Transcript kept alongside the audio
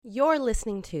You're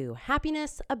listening to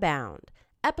Happiness Abound,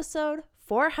 episode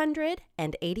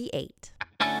 488.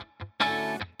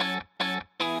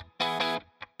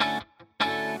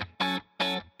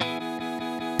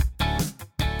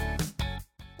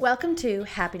 Welcome to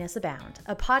Happiness Abound,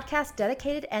 a podcast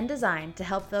dedicated and designed to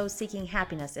help those seeking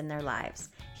happiness in their lives.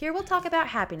 Here we'll talk about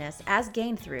happiness as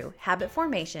gained through habit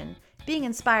formation, being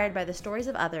inspired by the stories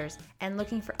of others, and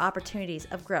looking for opportunities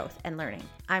of growth and learning.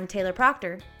 I'm Taylor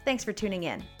Proctor. Thanks for tuning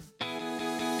in.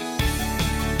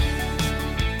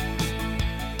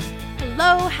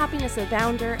 Hello, Happiness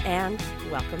Abounder, and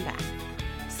welcome back.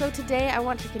 So today I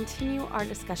want to continue our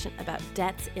discussion about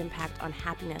debt's impact on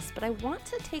happiness, but I want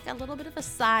to take a little bit of a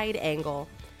side angle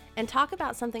and talk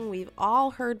about something we've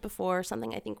all heard before,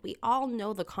 something I think we all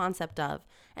know the concept of,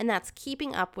 and that's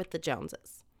keeping up with the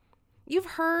Joneses.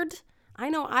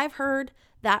 I've heard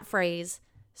that phrase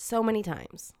so many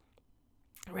times,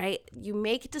 right? You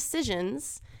make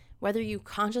decisions, whether you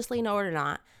consciously know it or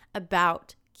not,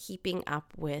 about keeping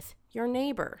up with your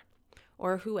neighbor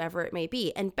or whoever it may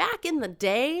be. And back in the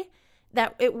day,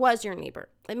 that it was your neighbor.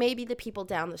 It may be the people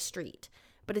down the street,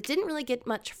 but it didn't really get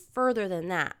much further than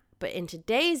that. But in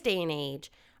today's day and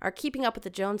age, our keeping up with the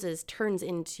Joneses turns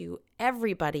into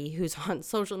everybody who's on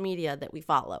social media that we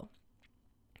follow.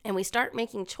 And we start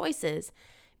making choices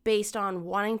based on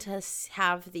wanting to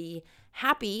have the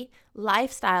happy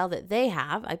lifestyle that they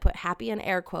have. I put happy in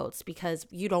air quotes because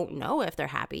you don't know if they're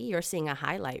happy. You're seeing a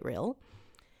highlight reel.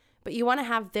 But you want to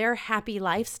have their happy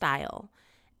lifestyle.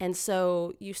 And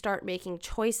so you start making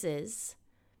choices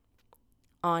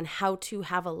on how to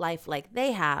have a life like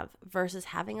they have versus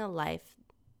having a life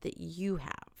that you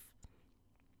have.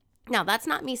 Now, that's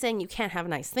not me saying you can't have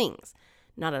nice things.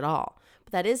 Not at all.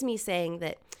 But that is me saying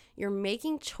that you're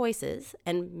making choices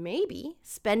and maybe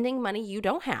spending money you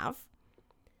don't have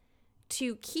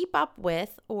to keep up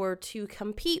with or to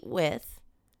compete with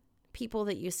people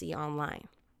that you see online.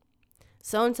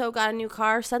 So-and-so got a new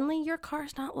car. Suddenly your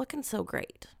car's not looking so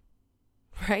great,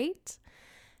 right?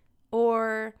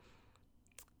 Or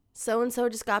so-and-so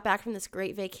just got back from this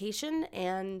great vacation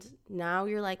and now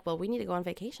you're like, well, we need to go on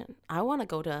vacation. I want to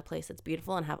go to a place that's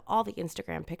beautiful and have all the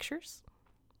Instagram pictures.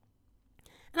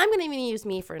 And I'm going to even use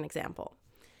me for an example.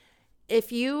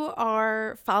 If you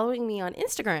are following me on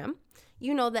Instagram,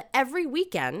 you know that every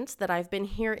weekend that I've been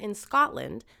here in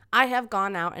Scotland, I have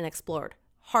gone out and explored.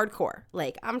 Hardcore.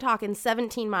 Like, I'm talking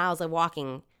 17 miles of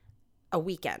walking a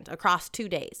weekend across 2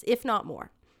 days, if not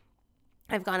more.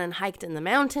 I've gone and hiked in the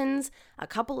mountains a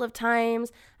couple of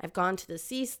times. I've gone to the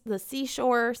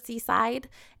seaside,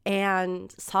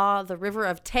 and saw the River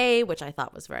of Tay, which I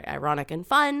thought was very ironic and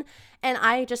fun. And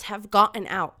I just have gotten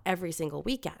out every single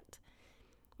weekend.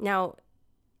 Now,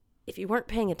 if you weren't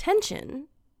paying attention,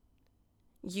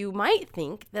 you might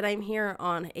think that I'm here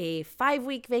on a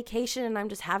 5-week vacation and I'm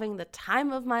just having the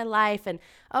time of my life. And,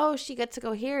 oh, she gets to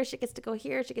go here, she gets to go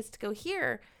here, she gets to go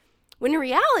here. When in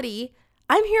reality,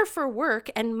 I'm here for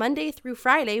work, and Monday through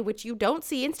Friday, which you don't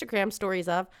see Instagram stories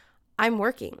of, I'm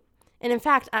working. And in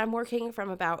fact, I'm working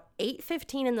from about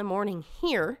 8:15 in the morning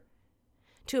here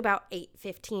to about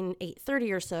 8:15,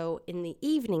 8:30 or so in the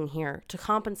evening here to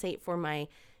compensate for my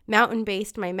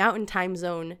mountain time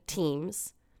zone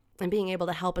teams and being able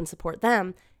to help and support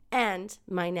them, and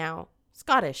my now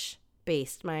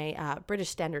Scottish-based, my British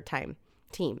Standard Time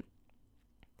team.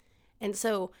 And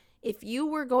so if you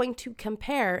were going to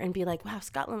compare and be like, wow,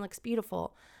 Scotland looks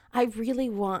beautiful, I really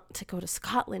want to go to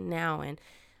Scotland now, and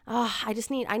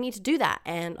I need to do that.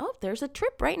 And there's a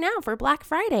trip right now for Black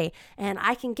Friday, and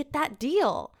I can get that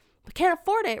deal. I can't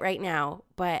afford it right now,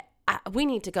 but we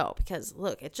need to go because,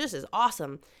 look, it just is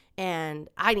awesome. And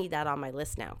I need that on my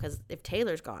list now because if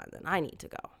Taylor's gone, then I need to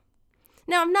go.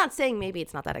 Now, I'm not saying maybe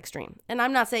it's not that extreme. And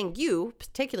I'm not saying you,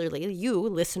 particularly you,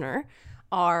 listener,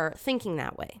 are thinking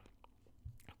that way.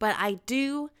 But I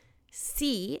do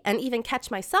see and even catch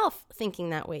myself thinking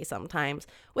that way sometimes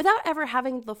without ever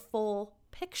having the full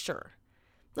picture.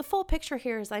 The full picture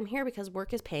here is I'm here because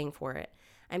work is paying for it.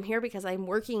 I'm here because I'm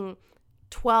working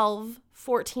 12,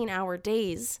 14-hour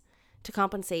days to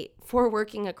compensate for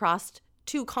working across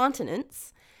 2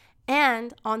 continents.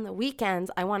 And on the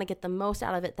weekends, I want to get the most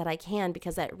out of it that I can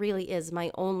because that really is my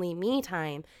only me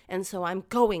time. And so I'm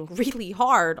going really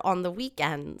hard on the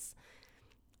weekends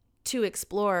to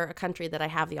explore a country that I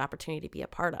have the opportunity to be a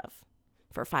part of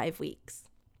for 5 weeks.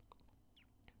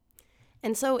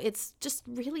 And so it's just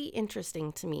really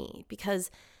interesting to me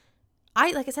because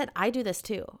like I said, I do this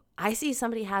too. I see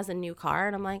somebody has a new car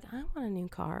and I'm like, I want a new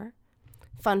car.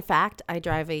 Fun fact, I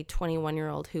drive a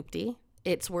 21-year-old hoopty.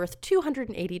 It's worth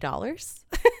 $280.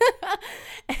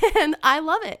 And I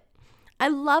love it. I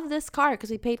love this car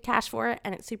because we paid cash for it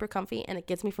and it's super comfy and it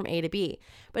gets me from A to B.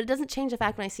 But it doesn't change the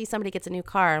fact when I see somebody gets a new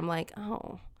car, I'm like,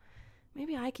 oh,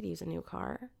 maybe I could use a new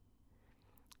car.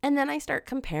 And then I start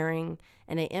comparing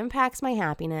and it impacts my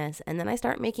happiness. And then I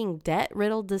start making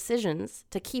debt-riddled decisions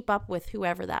to keep up with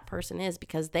whoever that person is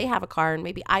because they have a car and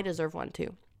maybe I deserve one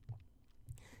too.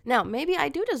 Now, maybe I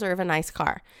do deserve a nice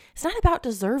car. It's not about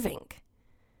deserving.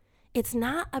 It's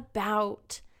not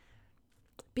about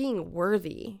being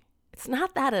worthy. It's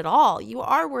not that at all. You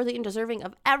are worthy and deserving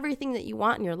of everything that you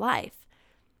want in your life.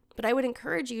 But I would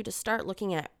encourage you to start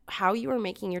looking at how you are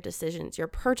making your decisions, your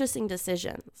purchasing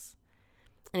decisions.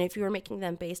 And if you are making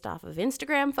them based off of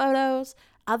Instagram photos,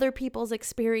 other people's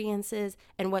experiences,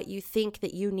 and what you think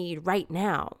that you need right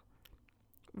now,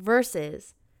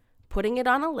 versus putting it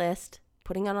on a list,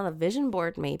 putting it on a vision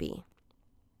board maybe,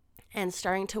 and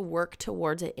starting to work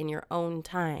towards it in your own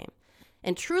time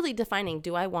and truly defining,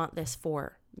 do I want this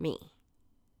for me?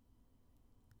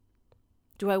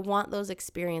 Do I want those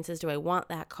experiences? Do I want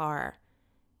that car?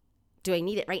 Do I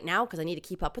need it right now because I need to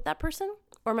keep up with that person?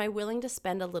 Or am I willing to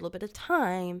spend a little bit of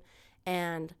time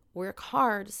and work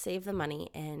hard to save the money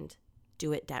and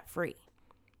do it debt-free?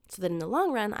 So that in the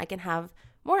long run, I can have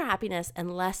more happiness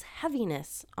and less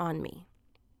heaviness on me.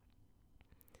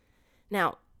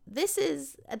 Now,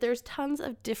 there's tons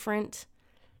of different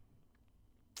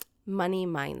money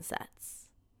mindsets,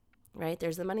 right?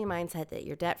 There's the money mindset that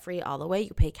you're debt-free all the way.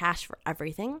 You pay cash for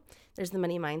everything. There's the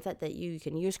money mindset that you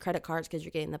can use credit cards because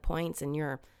you're getting the points and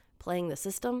you're playing the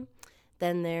system.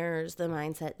 Then there's the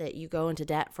mindset that you go into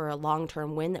debt for a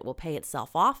long-term win that will pay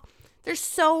itself off. There's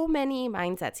so many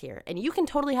mindsets here, and you can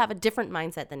totally have a different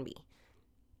mindset than me.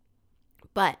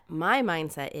 But my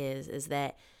mindset is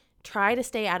that try to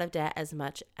stay out of debt as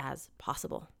much as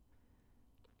possible.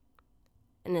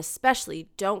 And especially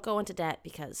don't go into debt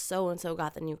because so-and-so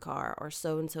got the new car or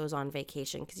so-and-so is on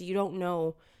vacation, because you don't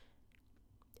know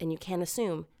and you can't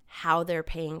assume how they're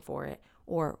paying for it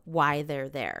or why they're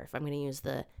there. If I'm going to use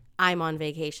the I'm on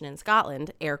vacation in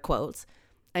Scotland, air quotes,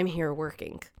 I'm here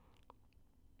working.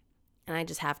 And I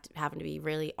just happen to be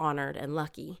really honored and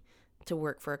lucky to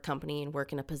work for a company and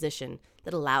work in a position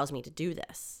that allows me to do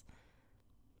this.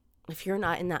 If you're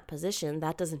not in that position,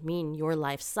 that doesn't mean your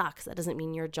life sucks. That doesn't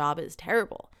mean your job is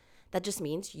terrible. That just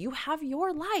means you have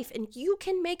your life and you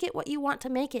can make it what you want to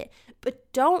make it.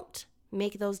 But don't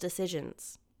make those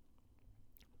decisions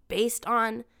based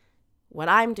on what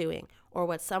I'm doing or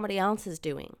what somebody else is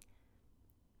doing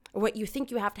or what you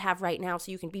think you have to have right now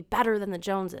so you can be better than the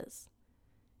Joneses.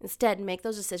 Instead, make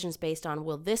those decisions based on,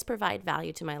 will this provide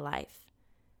value to my life?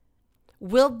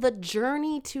 Will the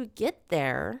journey to get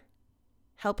there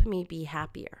help me be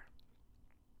happier?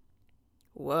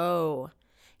 Whoa.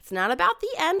 It's not about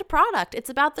the end product. It's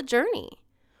about the journey.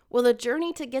 Will the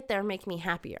journey to get there make me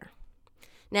happier?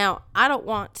 Now, I don't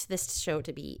want this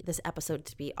episode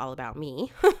to be all about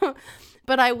me,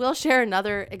 but I will share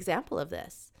another example of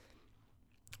this.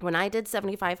 When I did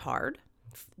 75 Hard,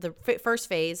 the first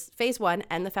phase 1,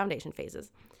 and the foundation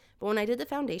phases. But when I did the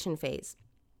foundation phase,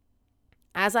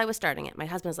 as I was starting it, my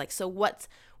husband was like, so what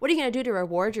are you going to do to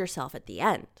reward yourself at the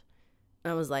end?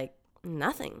 And I was like,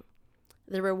 nothing.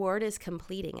 The reward is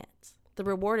completing it. The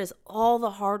reward is all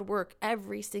the hard work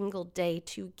every single day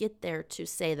to get there, to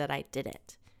say that I did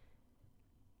it.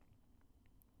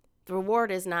 The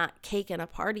reward is not cake and a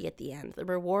party at the end. The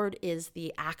reward is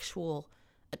the actual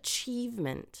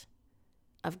achievement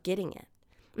of getting it.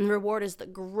 And the reward is the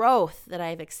growth that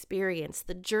I've experienced,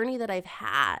 the journey that I've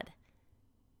had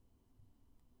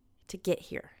to get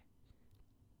here.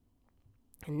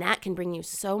 And that can bring you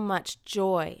so much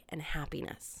joy and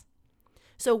happiness.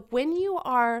 So when you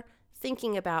are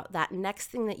thinking about that next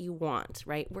thing that you want,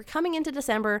 right? We're coming into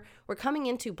December. We're coming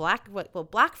into Black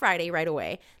Friday right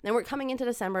away. Then we're coming into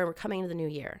December and we're coming into the new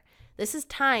year. This is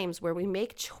times where we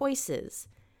make choices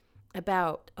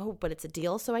about, oh, but it's a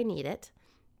deal, so I need it.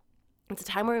 It's a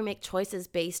time where we make choices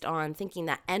based on thinking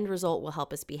that end result will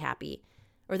help us be happy,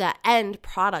 or that end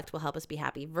product will help us be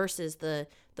happy, versus the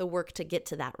work to get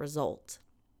to that result.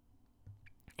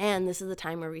 And this is the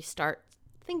time where we start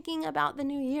thinking about the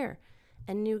new year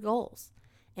and new goals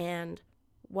and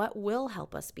what will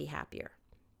help us be happier.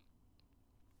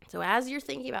 So as you're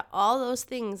thinking about all those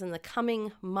things in the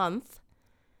coming month,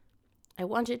 I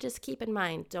want you to just keep in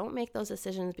mind, don't make those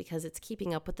decisions because it's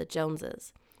keeping up with the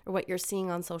Joneses or what you're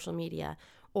seeing on social media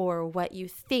or what you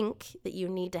think that you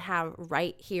need to have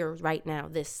right here, right now,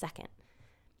 this second.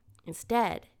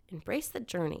 Instead, embrace the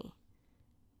journey.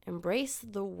 Embrace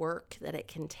the work that it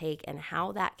can take and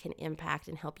how that can impact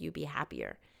and help you be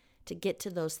happier to get to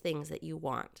those things that you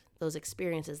want, those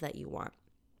experiences that you want.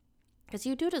 Because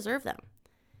you do deserve them.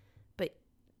 But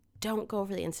don't go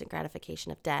for the instant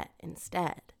gratification of debt.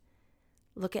 Instead,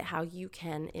 look at how you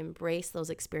can embrace those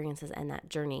experiences and that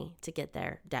journey to get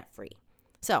there debt-free.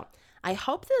 So I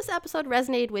hope this episode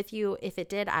resonated with you. If it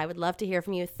did, I would love to hear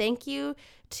from you. Thank you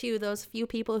to those few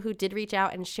people who did reach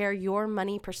out and share your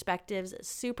money perspectives.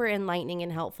 Super enlightening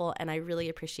and helpful, and I really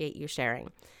appreciate you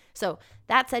sharing. So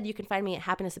that said, you can find me at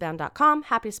happinessabound.com,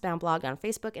 happinessabound blog on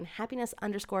Facebook, and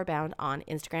happiness_bound on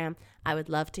Instagram. I would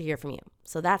love to hear from you.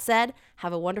 So that said,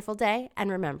 have a wonderful day,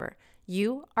 and remember,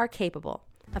 you are capable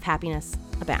of happiness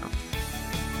abound.